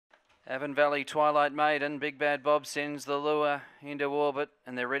Avon Valley Twilight Maiden, Big Bad Bob sends the lure into orbit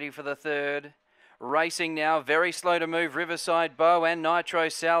and they're ready for the third. Racing now, very slow to move, Riverside Bow and Nitro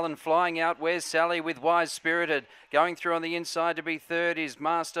Sal, and flying out, Where's Sally with Wise Spirited. Going through on the inside to be third is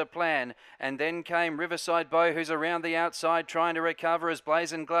Master Plan, and then came Riverside Bow, who's around the outside trying to recover as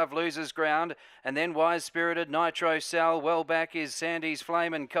Blazing Glove loses ground, and then Wise Spirited, Nitro Sal. Well back is Sandy's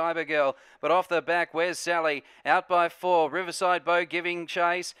Flame and Kyber Girl, but off the back, Where's Sally? Out by 4, Riverside Bow giving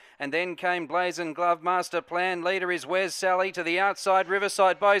chase, and then came Blazing Glove, Master Plan. Leader is Where's Sally to the outside.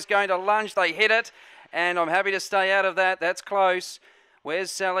 Riverside Bow's going to lunge, they hit it. And I'm happy to stay out of that. That's close.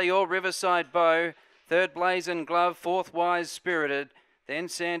 Where's Sally or Riverside Bow? Third, Blazing Glove. Fourth, Wise Spirited. Then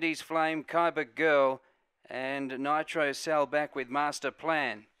Sandy's Flame, Kyber Girl. And Nitro Sal back with Master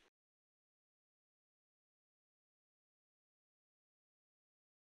Plan.